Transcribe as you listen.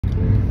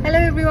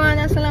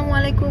আসসালামু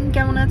আলাইকুম,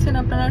 কেমন আছেন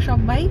আপনারা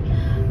সবাই?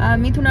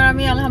 মিথুন আর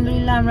আমি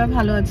আলহামদুলিল্লাহ আমরা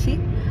ভালো আছি।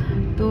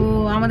 তো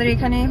আমাদের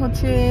এখানে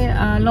হচ্ছে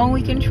লং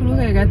উইকেন্ড শুরু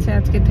হয়ে গেছে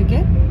আজকে থেকে।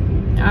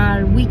 আর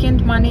উইকেন্ড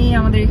মানেই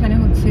আমাদের এখানে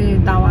হচ্ছে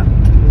দাওয়াত,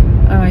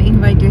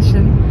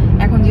 ইনভাইটেশন।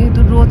 এখন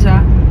যেহেতু রোজা,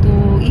 তো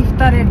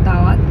ইফতারের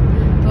দাওয়াত।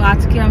 তো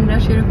আজকে আমরা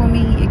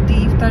সেরকমই একটি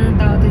ইফতারের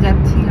দাওয়াতে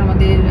যাচ্ছি।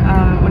 আমাদের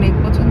অনেক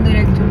পছন্দের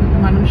একজন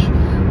মানুষ,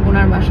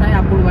 ওনার বাসায়,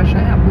 আপুর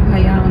বাসায়। আপু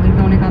ভাইয়া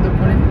আমাদেরকে অনেক আদর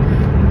করেন।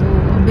 তো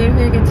বের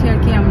হয়ে গেছি আর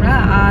কি আমরা।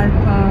 আর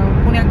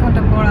 1.5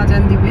 ঘন্টা পর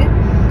আজান দিবে।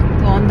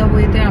 তো অন দ্য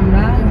ওয়েতে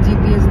আমরা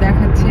জিপিএস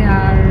দেখাচ্ছে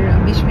আর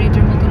 20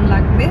 মিনিটের মতন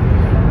লাগবে।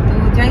 তো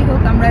যাই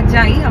হোক, আমরা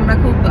যাই। আমরা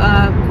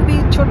খুবই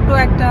ছোট্ট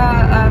একটা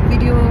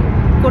ভিডিও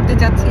করতে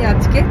যাচ্ছি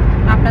আজকে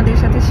আপনাদের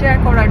সাথে শেয়ার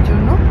করার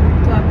জন্য।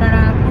 তো আপনারা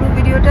পুরো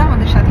ভিডিওটা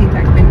আমাদের সাথেই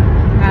থাকবেন।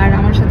 আর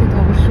আমার সাথে তো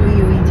অবশ্যই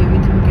ওই যে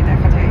মিথুনকে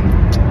দেখা যায়।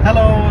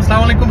 হ্যালো,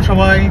 আসসালামু আলাইকুম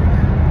সবাই।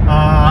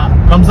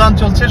 রমজান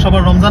চলছে,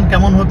 সবার রমজান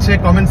কেমন হচ্ছে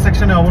কমেন্ট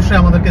সেকশনে অবশ্যই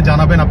আমাদেরকে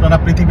জানাবেন। আপনারা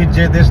পৃথিবীর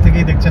যে দেশ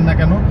থেকেই দেখছেন না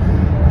কেন।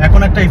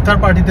 এখন একটা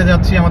ইফতার পার্টিতে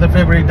যাচ্ছি আমাদের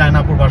ফেভারিট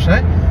ডায়নাপুর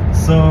বাসায়।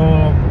 So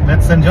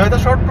let's enjoy the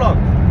short blog.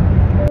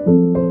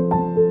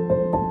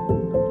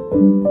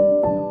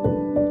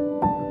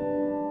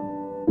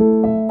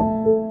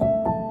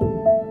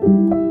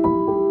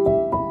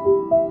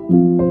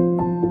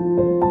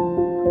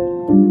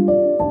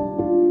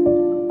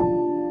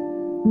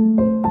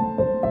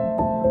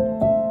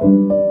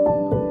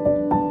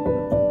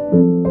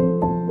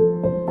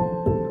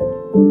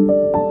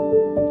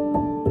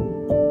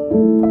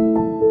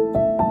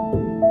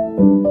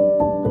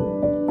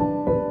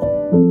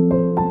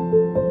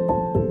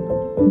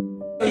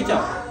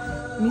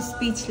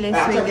 Speechless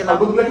হয়ে গেলাম।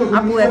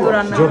 আপু এত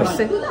রান্না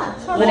করছে,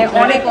 মানে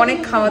অনেক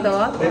খাওয়া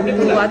দাওয়া।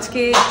 তো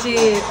আজকে যে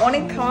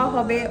অনেক খাওয়া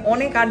হবে,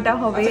 অনেক আড্ডা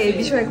হবে, এই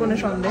বিষয়ে কোনো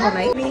সন্দেহ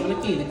নাই।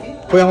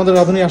 কই আমাদের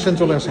রাধুনী আসেন,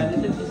 চলে আসেন।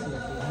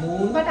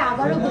 বাট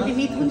আবারও বলি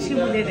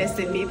মিথুন-শিমুলের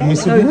রেসিপি।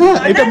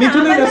 এটা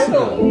মিথুনের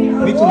রেসিপি।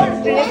 মিথুনের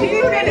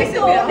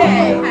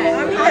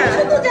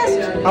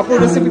আপুর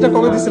রেসিপিটা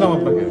কবে দিছিলাম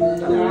আপনাকে?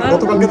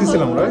 গতকালকে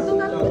দিছিলাম, রাইট?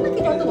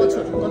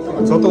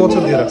 গত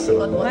বছর দিয়ে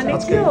রাখছিলাম।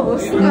 আজকে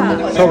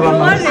সব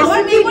রান্না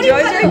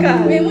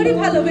মেমোরি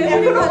ভালো,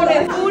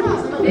 ফুড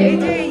এই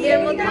যে এর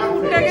মধ্যে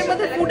ফুডটাকে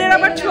মধ্যে ফুডের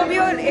আবার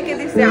ছবিও এঁকে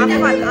দিছে।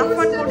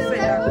 আফান করছে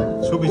এটা।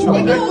 ছবি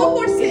এটা ও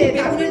করছে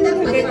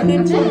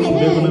বেগুনের ছবি।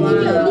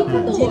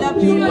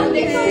 জিলাপি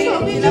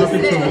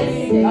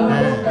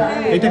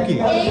এটা কি?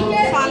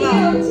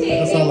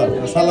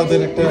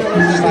 সালাদের একটা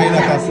স্টাইল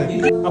আছে।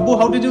 Abu,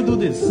 how did you do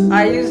this?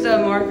 I used a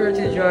marker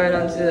to draw it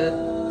onto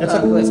the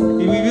chocolate.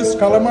 You use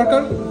color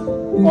marker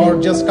or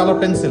just color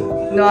pencil?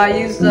 No, I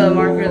used the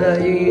marker that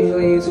you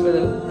usually use for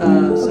the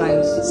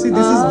signs. See,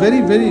 this is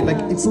very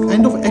like it's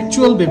kind of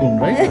actual begun,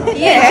 right?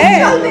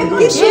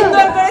 কি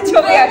সুন্দর করে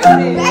ছবি আঁকছে।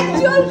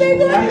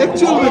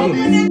 Actual begun.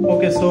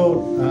 Okay, so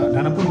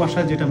ডায়নাপুর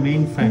বাসায় যেটা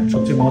main fact,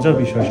 সবচেয়ে মজার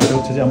বিষয় সেটা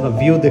হচ্ছে যে আমরা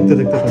ভিউ দেখতে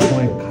দেখতে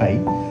সবসময় খাই।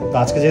 তো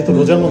আজকে যেহেতু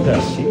রোজার মধ্যে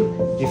আসছি,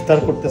 ইফতার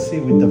করতেছি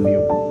with the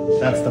view.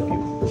 That's the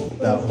view.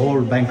 The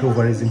whole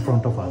Vancouver is in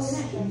front of us.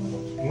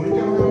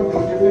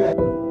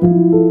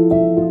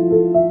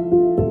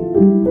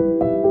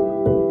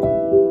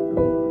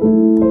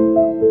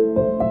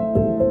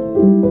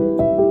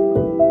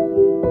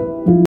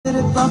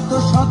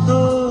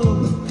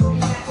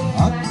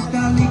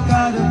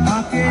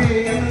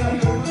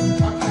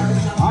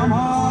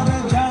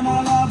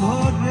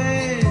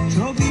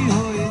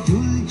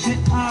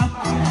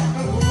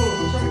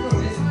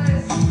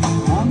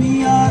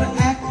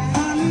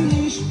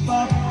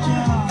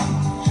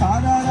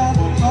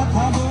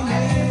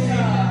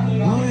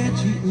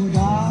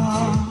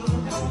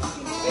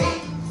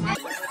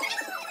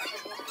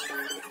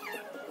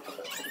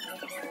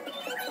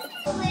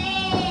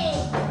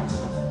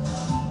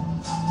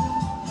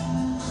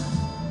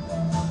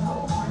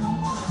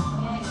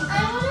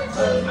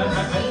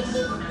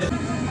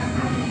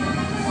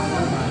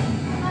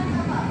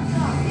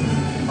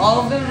 All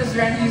of them just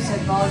ran to use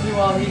technology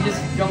while he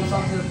just jumps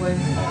onto the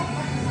plane.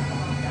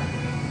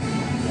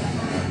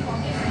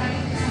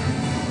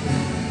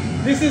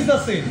 This is the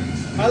scene.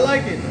 I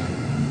like it.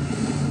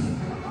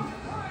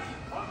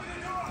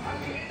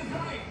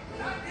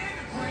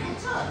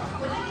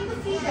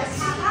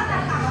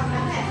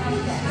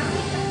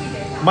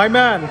 My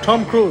man, Tom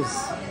Cruise.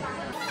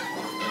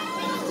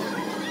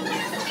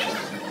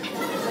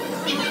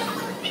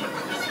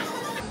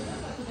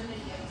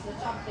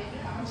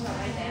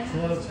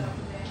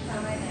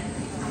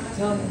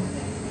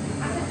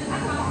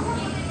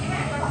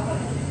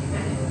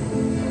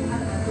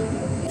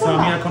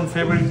 আমি এখন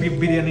favourite beef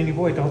biryani নিব।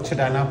 এটা হচ্ছে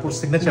ডায়নাপুর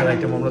signature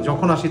item. আমরা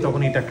যখন আসি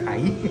তখন এটা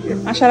খাই।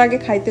 আসার আগে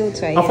খাইতেও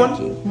চাই আর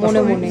কি। মনে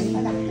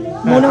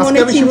মনে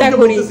চিন্তা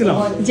করি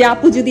যে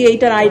আপু যদি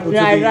এইটা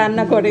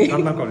রান্না করে,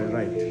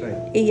 রাইট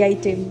এই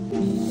আইটেম।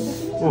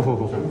 ওহো,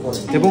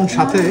 এবং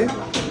সাথে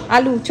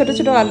আলু, ছোট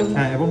ছোট আলু।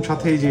 হ্যাঁ, এবং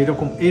সাথে এই যে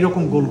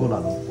এইরকম গোল গোল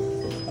আলু।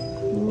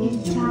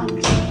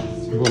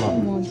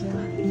 মজা।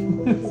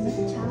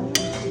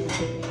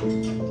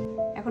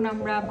 এখন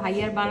আমরা আমরা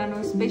ভাইয়ার বানানো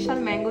স্পেশাল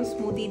ম্যাঙ্গো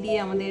স্মুদি দিয়ে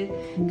আমাদের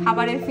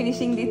খাবারের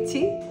ফিনিশিং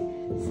দিচ্ছি।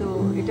 সো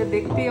এটা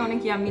দেখতে অনেক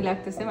ইয়ামি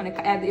লাগতেছে, মানে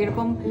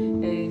এরকম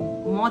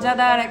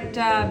মজাদার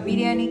একটা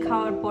বিরিয়ানি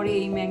খাওয়ার পরে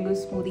এই ম্যাঙ্গো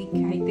স্মুদি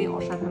খাইতে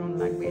অসাধারণ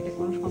লাগবে, এটা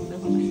কোনো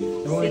সন্দেহ নেই।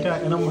 এবং এটা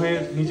এনাম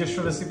ভাইয়ের নিজস্ব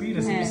রেসিপি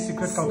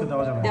সিক্রেট কাউকে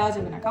দেওয়া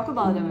যাবে না, কাউকে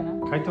বলা যাবে না।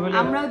 খাইতে হলে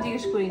আমরাও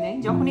জিজ্ঞেস করি নাই,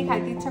 যখনই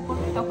খাইতে ইচ্ছা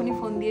করবে তখনই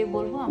ফোন দিয়ে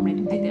বলবো আমরা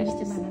এটা খাইতে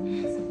আসছি বানানো।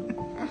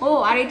 ও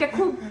আর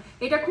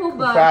এটা খুব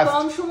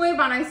কম সময়ে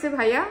বানাইছে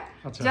ভাইয়া,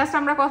 জাস্ট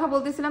আমরা কথা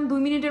বলতেছিলাম 2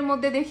 মিনিটের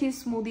মধ্যে দেখি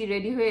স্মুদি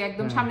রেডি হয়ে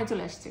একদম সামনে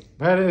চলে আসছে।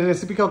 ভাই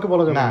রেসিপি কাউকে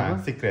বলা যাবে না,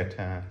 সিক্রেট।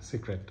 হ্যাঁ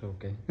সিক্রেট।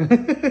 ওকে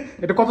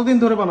এটা কতদিন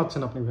ধরে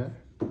বানাচ্ছেন আপনি ভাই?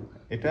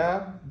 এটা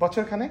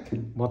বছর খানেক।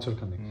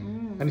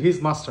 And he is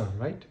master,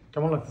 right?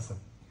 কেমন লাগতেছে?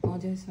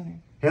 মজা হইছে।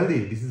 Healthy,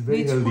 this is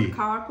very healthy.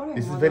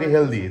 This is very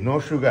healthy, no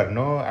sugar,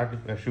 no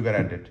sugar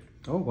added.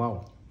 O wow.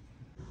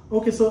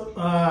 Okay so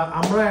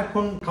আমরা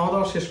এখন খাওয়া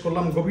দাওয়া শেষ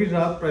করলাম, গভীর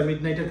রাত প্রায়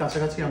মিডনাইটের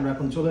কাছাকাছি। আমরা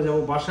এখন চলে যাব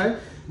বাসায়,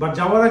 বাট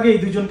যাওয়ার আগে এই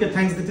দুইজনকে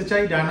থ্যাঙ্কস দিতে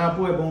চাই, ডায়না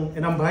আপু এবং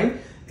এনাম ভাই,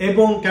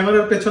 এবং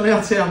ক্যামেরার পেছনে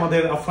আছে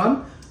আমাদের আফরান।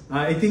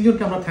 এই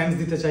তিনজনকে আমরা থ্যাঙ্কস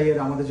দিতে চাই,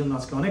 এরা আমাদের জন্য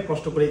আজকে অনেক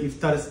কষ্ট করে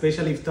ইফতার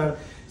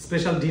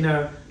স্পেশাল ডিনার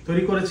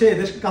তৈরি করেছে।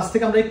 এদের কাছ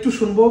থেকে আমরা একটু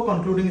শুনবো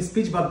কনক্লুডিং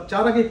স্পিচ, বা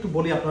যার আগে একটু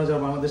বলি, আপনারা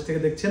যারা বাংলাদেশ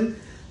থেকে দেখছেন,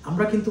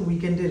 আমরা কিন্তু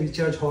উইকেন্ডে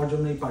রিচার্জ হওয়ার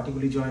জন্য এই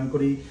পার্টিগুলি জয়েন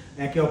করি,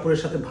 একে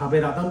অপরের সাথে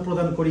ভাবের আদান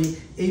প্রদান করি।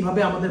 এইভাবে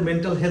আমাদের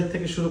মেন্টাল হেলথ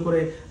থেকে শুরু করে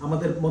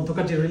আমাদের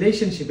মধ্যকার যে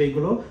রিলেশনশিপ,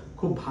 এইগুলো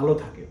খুব ভালো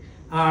থাকে।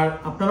 আর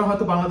আপনারা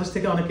হয়তো বাংলাদেশ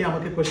থেকে অনেকে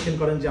আমাকে কোয়েশ্চেন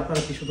করেন যে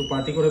আপনারা কি শুধু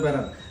পার্টি করে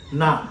বেড়ান?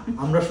 না,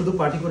 আমরা শুধু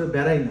পার্টি করে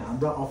বেড়াই না,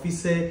 আমরা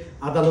অফিসে,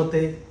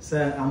 আদালতে,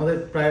 আমাদের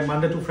প্রায়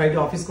মানডে টু ফ্রাইডে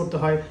অফিস করতে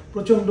হয়,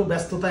 প্রচন্ড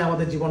ব্যস্ততায়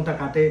আমাদের জীবনটা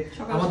কাটে।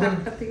 আমাদের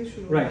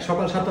রাইট,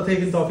 সকাল 7টা থেকে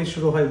কিন্তু অফিস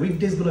শুরু হয়,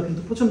 উইকডেজ গুলো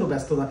কিন্তু প্রচন্ড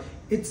ব্যস্ততা।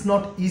 ইটস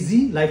নট ইজি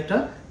লাইফটা,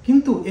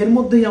 কিন্তু এর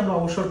মধ্যেই আমরা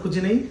অবসর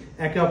খুঁজে নেই,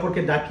 একে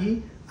অপরকে ডাকি,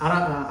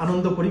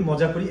 আনন্দ করি,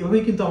 মজা করি,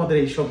 এভাবেই কিন্তু আমাদের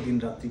এইসব দিন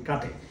রাত্রি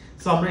কাটে।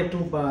 তো আমরা একটু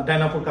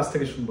ডায়নাপুর কাছ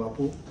থেকে শুনবো।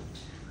 আপু।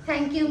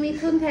 Thank you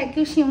Mithun, thank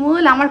you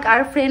শিমুল, আমার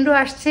আর ফ্রেন্ডও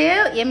আসছে,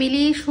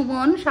 এমিলি,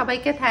 সুমন,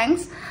 সবাইকে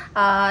থ্যাঙ্কস।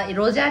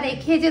 রোজা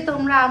রেখে যে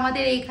তোমরা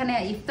আমাদের এইখানে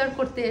ইফতার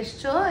করতে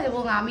এসছো,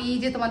 এবং আমি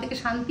যে তোমাদেরকে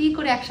শান্তি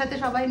করে একসাথে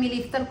সবাই মিলে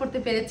ইফতার করতে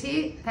পেরেছি,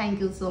 থ্যাংক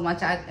ইউ সো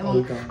মাচ। এবং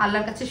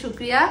আল্লাহর কাছে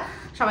শুকরিয়া,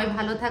 সবাই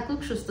ভালো থাকুক,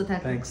 সুস্থ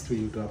থাকুক। থ্যাঙ্কস টু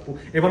ইউ আপু।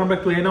 এবার আমরা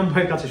একটু এনাম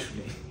ভাইয়ের কাছে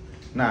শুনি।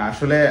 না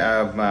আসলে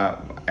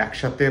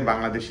একসাথে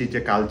বাংলাদেশি যে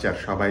কালচার,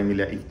 সবাই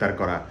মিলে ইফতার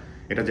করা,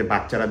 এটা যে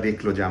বাচ্চারা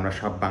দেখলো যে আমরা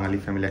সব বাঙালি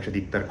ফ্যামিলি একসাথে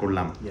ইফতার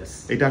করলাম,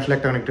 এটা আসলে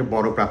একটা অনেকটা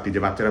বড় প্রাপ্তি, যে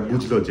বাচ্চারা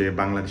বুঝলো যে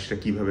বাংলাদেশটা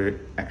কিভাবে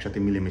একসাথে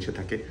মিলেমিশে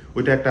থাকে।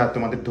 ওইটা একটা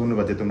তোমাদের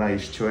ধন্যবাদ যে তোমরা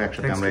এসছো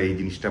একসাথে, আমরা এই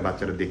জিনিসটা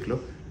বাচ্চারা দেখলো,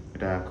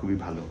 এটা খুবই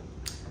ভালো।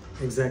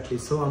 এক্স্যাক্টলি।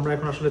 সো আমরা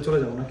এখন আসলে চলে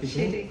যাবো নাকি?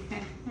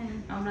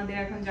 আমাদের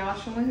এখন যাওয়ার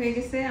সময় হয়ে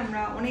গেছে।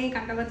 আমরা অনেক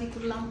আড্ডাবাজি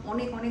করলাম,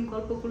 অনেক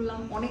গল্প করলাম,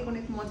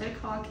 অনেক মজার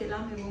খাওয়া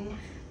খেলাম, এবং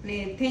মানে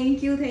থ্যাংক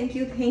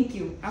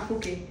ইউ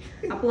আপুকে।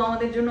 আপু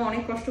আমাদের জন্য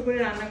অনেক কষ্ট করে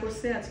রান্না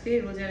করছে আজকে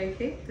রোজা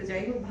রেখে। তো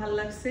যাই হোক, ভালো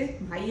লাগছে,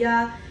 ভাইয়া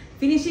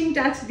ফিনিশিং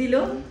টাচ দিল,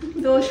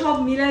 তো সব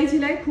মিলাই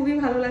ঝিলাই খুবই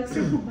ভালো লাগছে।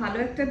 খুব ভালো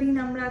একটা দিন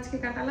আমরা আজকে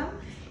কাটালাম।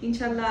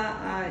 ইনশাল্লাহ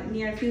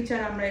নিয়ার ফিউচার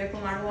আমরা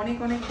এরকম আরো অনেক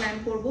প্ল্যান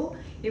করব,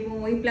 এবং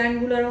ওই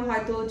প্ল্যানগুলোরও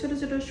হয়তো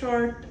ছোট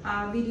শর্ট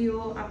ভিডিও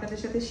আপনাদের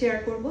সাথে শেয়ার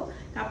করব।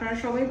 আপনারা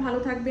সবাই ভালো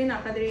থাকবেন,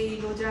 আপনাদের এই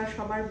রোজা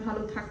সবার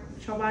ভালো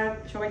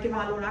সবাইকে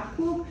ভালো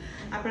রাখুক,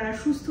 আপনারা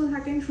সুস্থ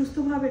থাকেন,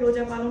 সুস্থভাবে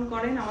রোজা পালন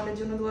করেন, আমাদের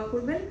জন্য দোয়া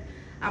করবেন।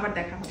 আবার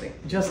দেখা হবে।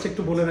 জাস্ট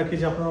একটু বলে রাখি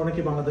যে আপনারা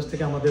অনেকে বাংলাদেশ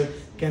থেকে আমাদের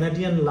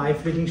ক্যানাডিয়ান লাইফ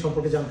লিডিং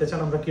সম্পর্কে জানতে চান,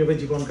 আমরা কিভাবে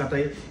জীবন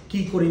কাটাই, কি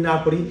করি না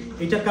করি,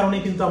 এটার কারণে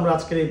কিন্তু আমরা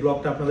আজকের এই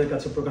ব্লগটা আপনাদের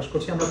কাছে প্রকাশ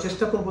করছি। আমরা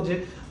চেষ্টা করব যে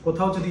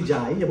কোথাও যদি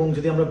যাই এবং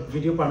যদি আমরা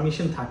ভিডিও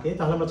পারমিশন থাকে,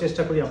 তাহলে আমরা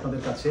চেষ্টা করি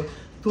আপনাদের কাছে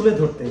তুলে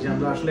ধরতে যে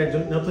আমরা আসলে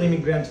একজন নতুন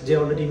ইমিগ্রেন্ট যে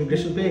অলরেডি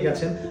ইমিগ্রেশন পেয়ে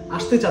গেছেন,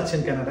 আসতে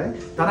চাচ্ছেন কানাডায়,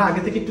 তারা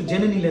আগে থেকে একটু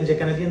জেনে নিলেন যে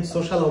কানাডিয়ান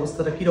সোশ্যাল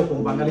অবস্থাটা কিরকম,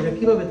 বাঙালিরা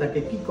কিভাবে থাকে,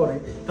 কি করে,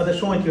 তাদের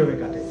সময় কিভাবে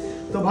কাটে।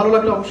 তো ভালো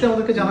লাগলে অবশ্যই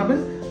আমাদেরকে জানাবেন,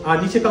 আর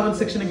নিচে কমেন্ট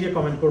সেকশনে গিয়ে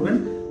কমেন্ট করবেন।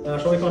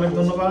 সবাইকে অনেক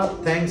ধন্যবাদ।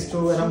 থ্যাঙ্কস টু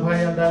এনাম ভাই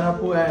এন্ড ডায়না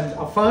আপু and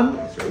Affan.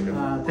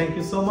 Thank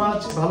you so much.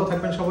 ভালো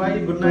থাকবেন সবাই।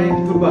 Good night,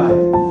 good bye.